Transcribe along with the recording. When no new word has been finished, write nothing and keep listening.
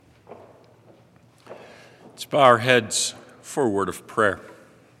Let's bow our heads for a word of prayer.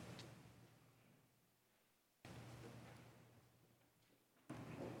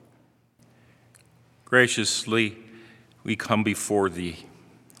 Graciously, we come before Thee,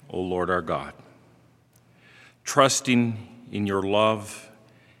 O Lord our God, trusting in Your love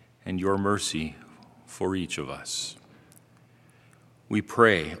and Your mercy for each of us. We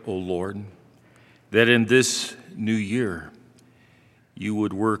pray, O Lord, that in this new year, You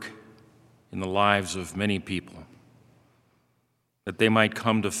would work in the lives of many people, that they might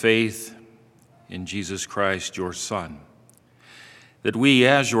come to faith in Jesus Christ, Your Son, that we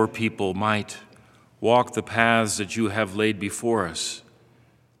as Your people might walk the paths that You have laid before us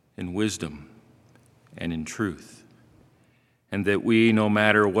in wisdom and in truth, and that we, no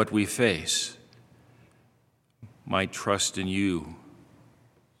matter what we face, might trust in You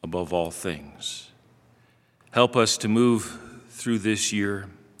above all things. Help us to move through this year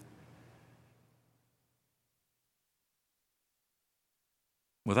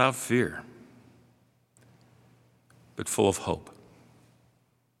without fear, but full of hope.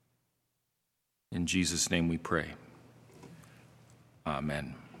 In Jesus' name we pray.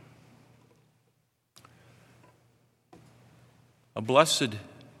 Amen. A blessed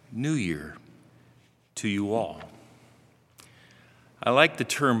New Year to you all. I like the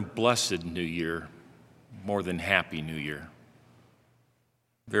term blessed New Year more than Happy New Year.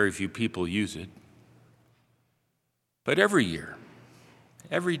 Very few people use it. But every year,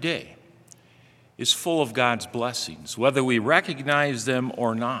 every day is full of God's blessings, whether we recognize them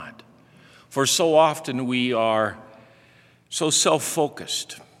or not. For so often we are so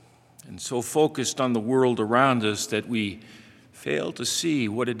self-focused and so focused on the world around us that we fail to see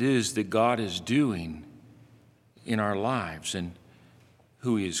what it is that God is doing in our lives and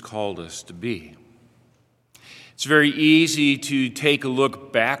who He has called us to be. It's very easy to take a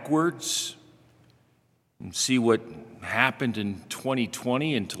look backwards and see what happened in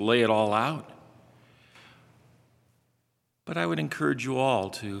 2020 and to lay it all out. But I would encourage you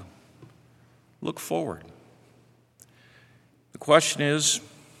all to look forward. The question is,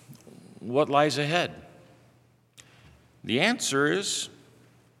 what lies ahead? The answer is,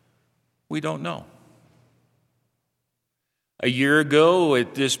 we don't know. A year ago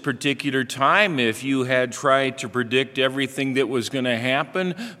at this particular time, if you had tried to predict everything that was going to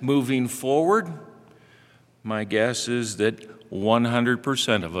happen moving forward, my guess is that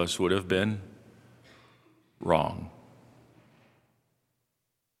 100% of us would have been wrong.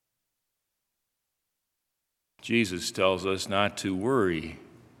 Jesus tells us not to worry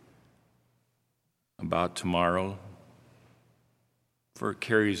about tomorrow, for it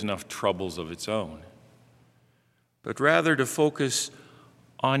carries enough troubles of its own, but rather to focus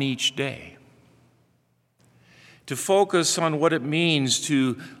on each day, to focus on what it means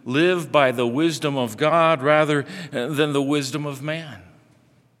to live by the wisdom of God rather than the wisdom of man,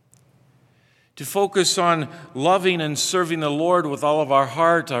 to focus on loving and serving the Lord with all of our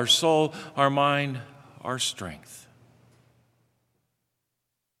heart, our soul, our mind, our strength.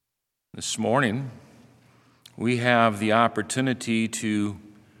 This morning, we have the opportunity to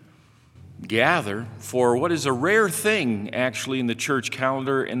gather for what is a rare thing actually in the church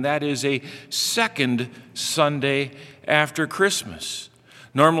calendar, and that is a second Sunday after Christmas.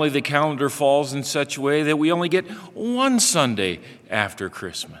 Normally the calendar falls in such a way that we only get one Sunday after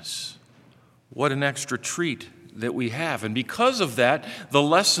Christmas. What an extra treat that we have. And because of that, the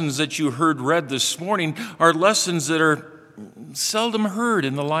lessons that you heard read this morning are lessons that are seldom heard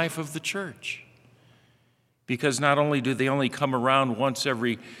in the life of the church. Because not only do they only come around once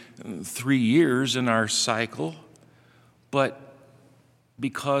every 3 years in our cycle, but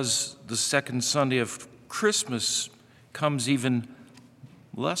because the second Sunday of Christmas comes even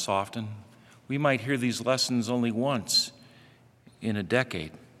less often, we might hear these lessons only once in a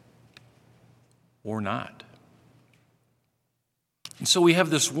decade, or not. And so we have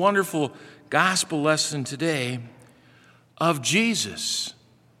this wonderful gospel lesson today of Jesus,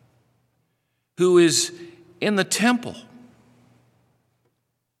 who is in the temple,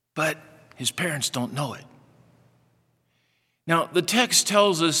 but his parents don't know it. Now, the text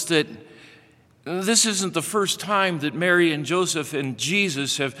tells us that this isn't the first time that Mary and Joseph and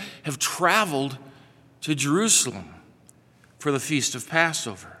Jesus have traveled to Jerusalem for the Feast of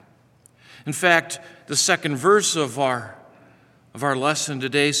Passover. In fact, the second verse of our lesson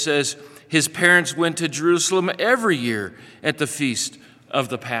today says, his parents went to Jerusalem every year at the Feast of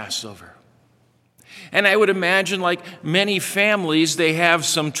the Passover. And I would imagine, like many families, they have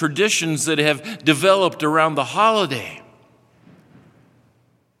some traditions that have developed around the holiday.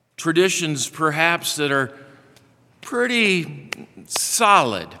 Traditions, perhaps, that are pretty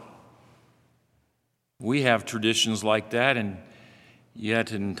solid. We have traditions like that, and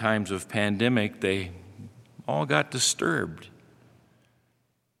yet in times of pandemic, they all got disturbed.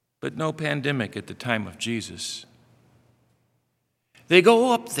 But no pandemic at the time of Jesus. They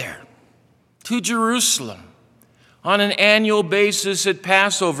go up there to Jerusalem on an annual basis at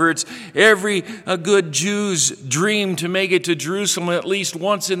Passover. It's every good Jew's dream to make it to Jerusalem at least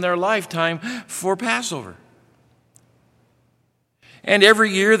once in their lifetime for Passover. And every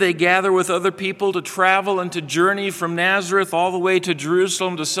year they gather with other people to travel and to journey from Nazareth all the way to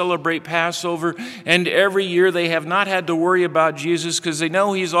Jerusalem to celebrate Passover. And every year they have not had to worry about Jesus because they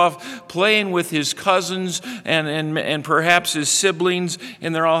know he's off playing with his cousins and perhaps his siblings,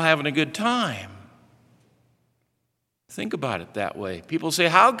 and they're all having a good time. Think about it that way. People say,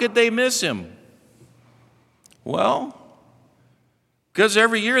 how could they miss him? Well, because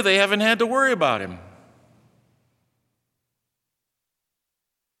every year they haven't had to worry about him.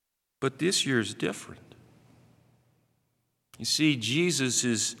 But this year is different. You see, Jesus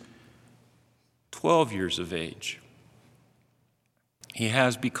is 12 years of age. He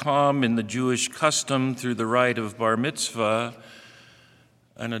has become, in the Jewish custom, through the rite of bar mitzvah,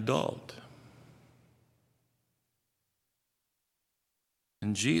 an adult.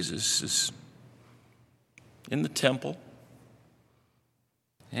 And Jesus is in the temple,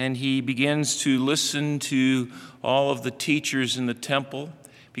 and he begins to listen to all of the teachers in the temple,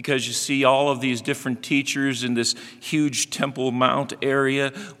 because you see all of these different teachers in this huge Temple Mount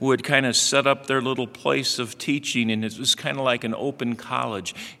area would kind of set up their little place of teaching, and it was kind of like an open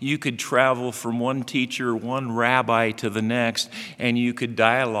college. You could travel from one teacher, one rabbi to the next, and you could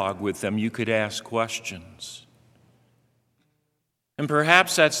dialogue with them. You could ask questions. And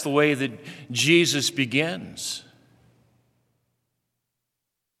perhaps that's the way that Jesus begins,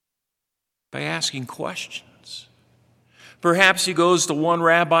 by asking questions. Perhaps he goes to one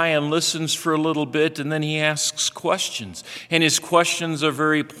rabbi and listens for a little bit, and then he asks questions. And his questions are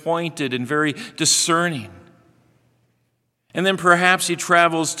very pointed and very discerning. And then perhaps he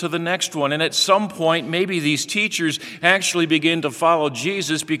travels to the next one. And at some point, maybe these teachers actually begin to follow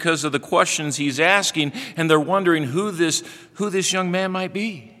Jesus because of the questions he's asking, and they're wondering who this young man might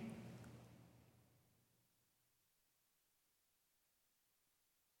be.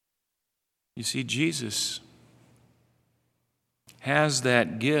 You see, Jesus has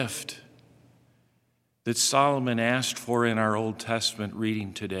that gift that Solomon asked for in our Old Testament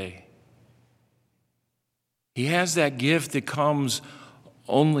reading today. He has that gift that comes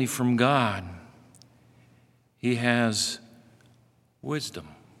only from God. He has wisdom.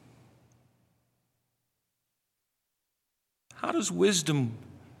 How does wisdom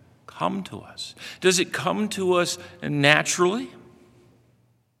come to us? Does it come to us naturally?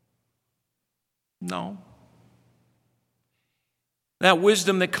 No. That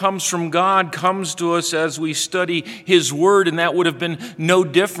wisdom that comes from God comes to us as we study his word, and that would have been no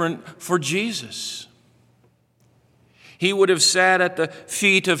different for Jesus. He would have sat at the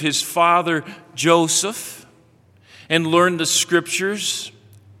feet of his father Joseph and learned the scriptures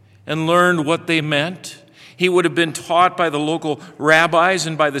and learned what they meant. He would have been taught by the local rabbis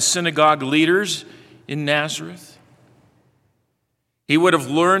and by the synagogue leaders in Nazareth. He would have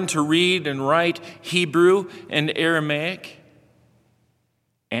learned to read and write Hebrew and Aramaic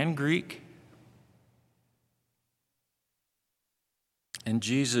and Greek. And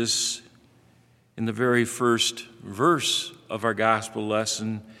Jesus, in the very first verse of our gospel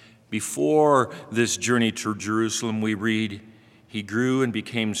lesson, before this journey to Jerusalem, we read, he grew and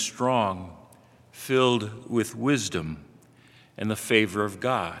became strong, filled with wisdom, and the favor of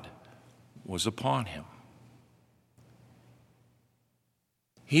God was upon him.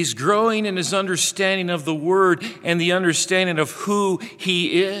 He's growing in his understanding of the Word and the understanding of who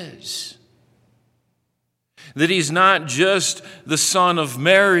he is. That he's not just the son of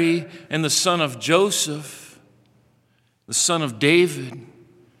Mary and the son of Joseph, the son of David,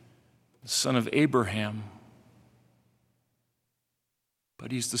 the son of Abraham,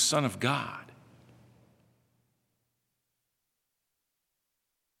 but he's the Son of God.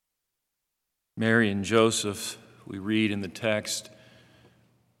 Mary and Joseph, we read in the text,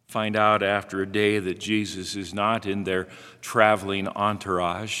 find out after a day that Jesus is not in their traveling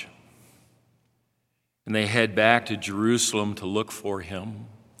entourage. And they head back to Jerusalem to look for him.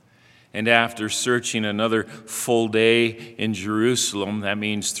 And after searching another full day in Jerusalem, that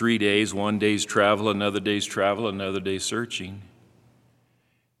means 3 days, 1 day's travel, another day's travel, another day searching,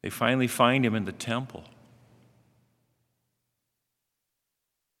 they finally find him in the temple.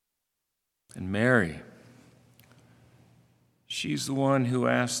 And Mary, she's the one who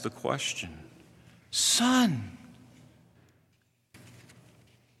asked the question, "Son,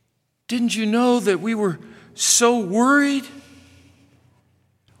 Didn't you know that we were so worried?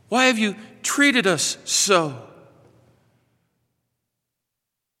 Why have you treated us so?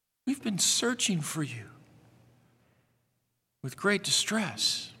 We've been searching for you with great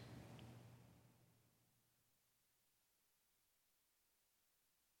distress.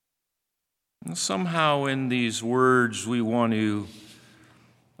 And somehow in these words we want to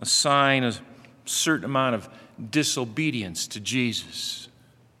assign a certain amount of disobedience to Jesus.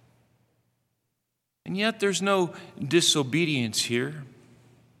 And yet there's no disobedience here.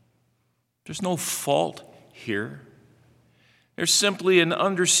 There's no fault here. There's simply an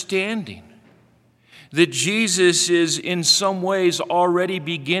understanding that Jesus is in some ways already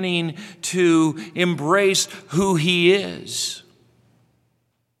beginning to embrace who he is.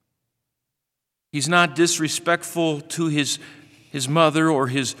 He's not disrespectful to his mother or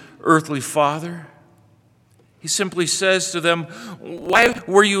his earthly father. He simply says to them, "Why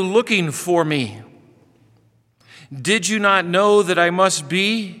were you looking for me? Did you not know that I must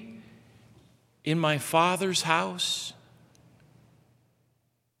be in my Father's house?"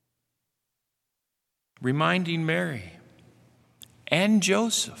 Reminding Mary and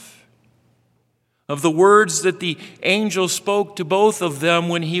Joseph of the words that the angel spoke to both of them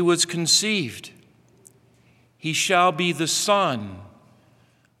when he was conceived. He shall be the Son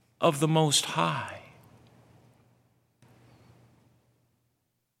of the Most High.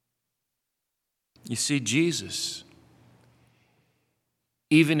 You see, Jesus,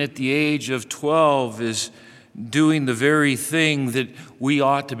 even at the age of 12, is doing the very thing that we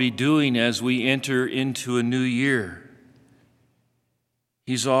ought to be doing as we enter into a new year.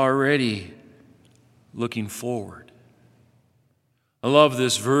 He's already looking forward. I love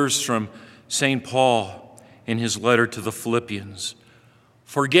this verse from St. Paul in his letter to the Philippians.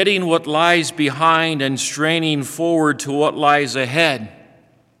 "Forgetting what lies behind and straining forward to what lies ahead,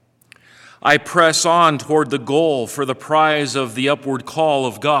 I press on toward the goal for the prize of the upward call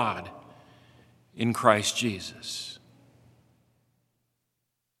of God in Christ Jesus."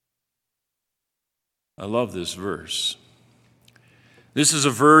 I love this verse. This is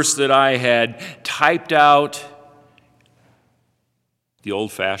a verse that I had typed out the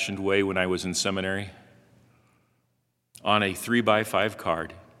old-fashioned way when I was in seminary on a 3x5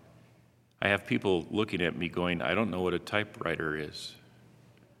 card. I have people looking at me going, "I don't know what a typewriter is."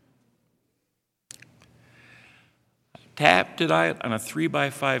 Tapped it out on a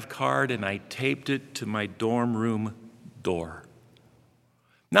 3x5 card and I taped it to my dorm room door.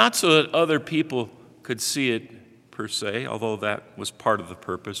 Not so that other people could see it per se, although that was part of the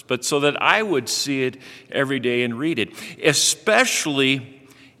purpose, but so that I would see it every day and read it, especially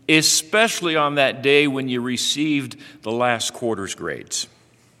on that day when you received the last quarter's grades.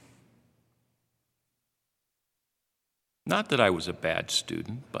 Not that I was a bad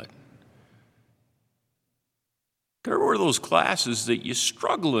student, but there were those classes that you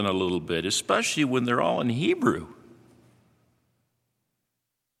struggle in a little bit, especially when they're all in Hebrew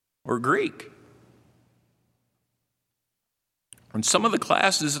or Greek. And some of the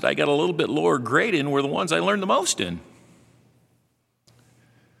classes that I got a little bit lower grade in were the ones I learned the most in.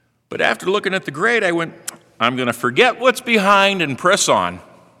 But after looking at the grade, I went, I'm going to forget what's behind and press on.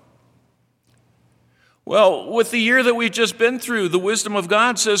 Well, with the year that we've just been through, the wisdom of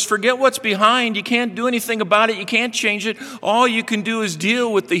God says, forget what's behind. You can't do anything about it. You can't change it. All you can do is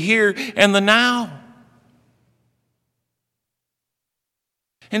deal with the here and the now.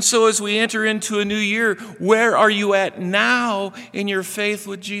 And so as we enter into a new year, where are you at now in your faith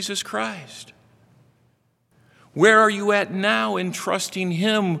with Jesus Christ? Where are you at now in trusting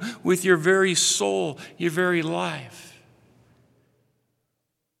Him with your very soul, your very life?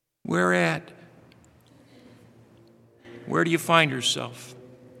 Where do you find yourself?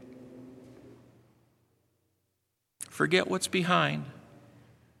 Forget what's behind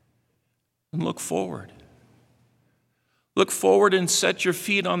and look forward. Look forward and set your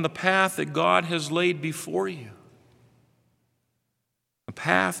feet on the path that God has laid before you. A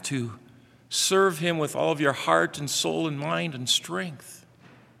path to serve Him with all of your heart and soul and mind and strength.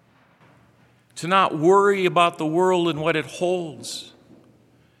 To not worry about the world and what it holds,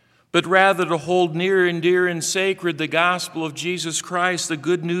 but rather to hold near and dear and sacred the gospel of Jesus Christ, the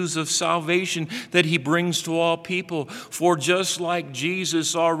good news of salvation that He brings to all people. For just like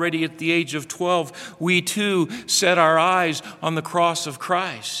Jesus already at the age of 12, we too set our eyes on the cross of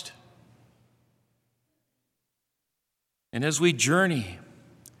Christ. And as we journey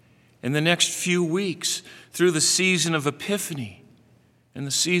in the next few weeks through the season of Epiphany and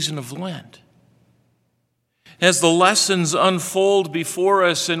the season of Lent, As the lessons unfold before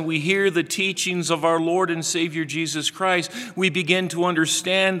us and we hear the teachings of our Lord and Savior Jesus Christ, we begin to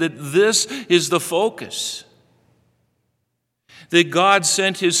understand that this is the focus. That God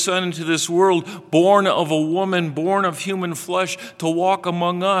sent his Son into this world, born of a woman, born of human flesh, to walk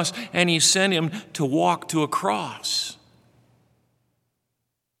among us, and he sent him to walk to a cross,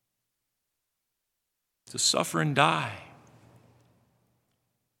 to suffer and die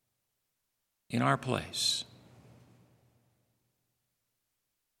in our place.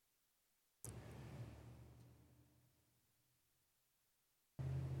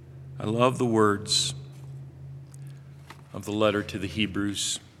 I love the words of the letter to the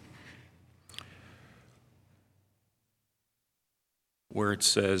Hebrews, where it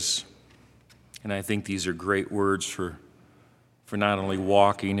says, and I think these are great words for not only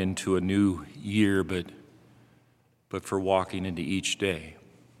walking into a new year, but for walking into each day.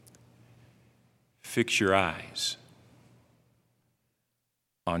 Fix your eyes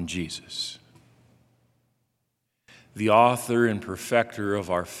on Jesus, the author and perfecter of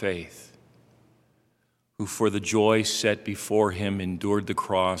our faith, who for the joy set before him endured the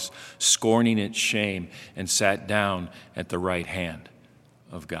cross, scorning its shame, and sat down at the right hand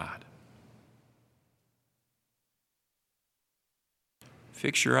of God.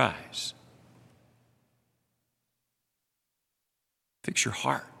 Fix your eyes. Fix your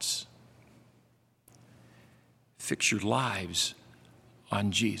hearts. Fix your lives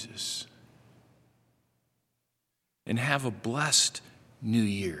on Jesus. And have a blessed new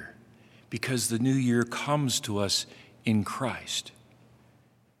year, because the new year comes to us in Christ,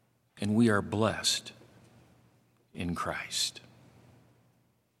 and we are blessed in Christ.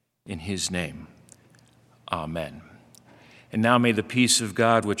 In his name, amen. And now may the peace of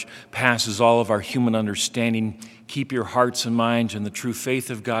God, which passes all of our human understanding, keep your hearts and minds in the true faith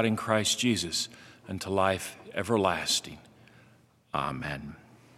of God in Christ Jesus unto life everlasting. Amen.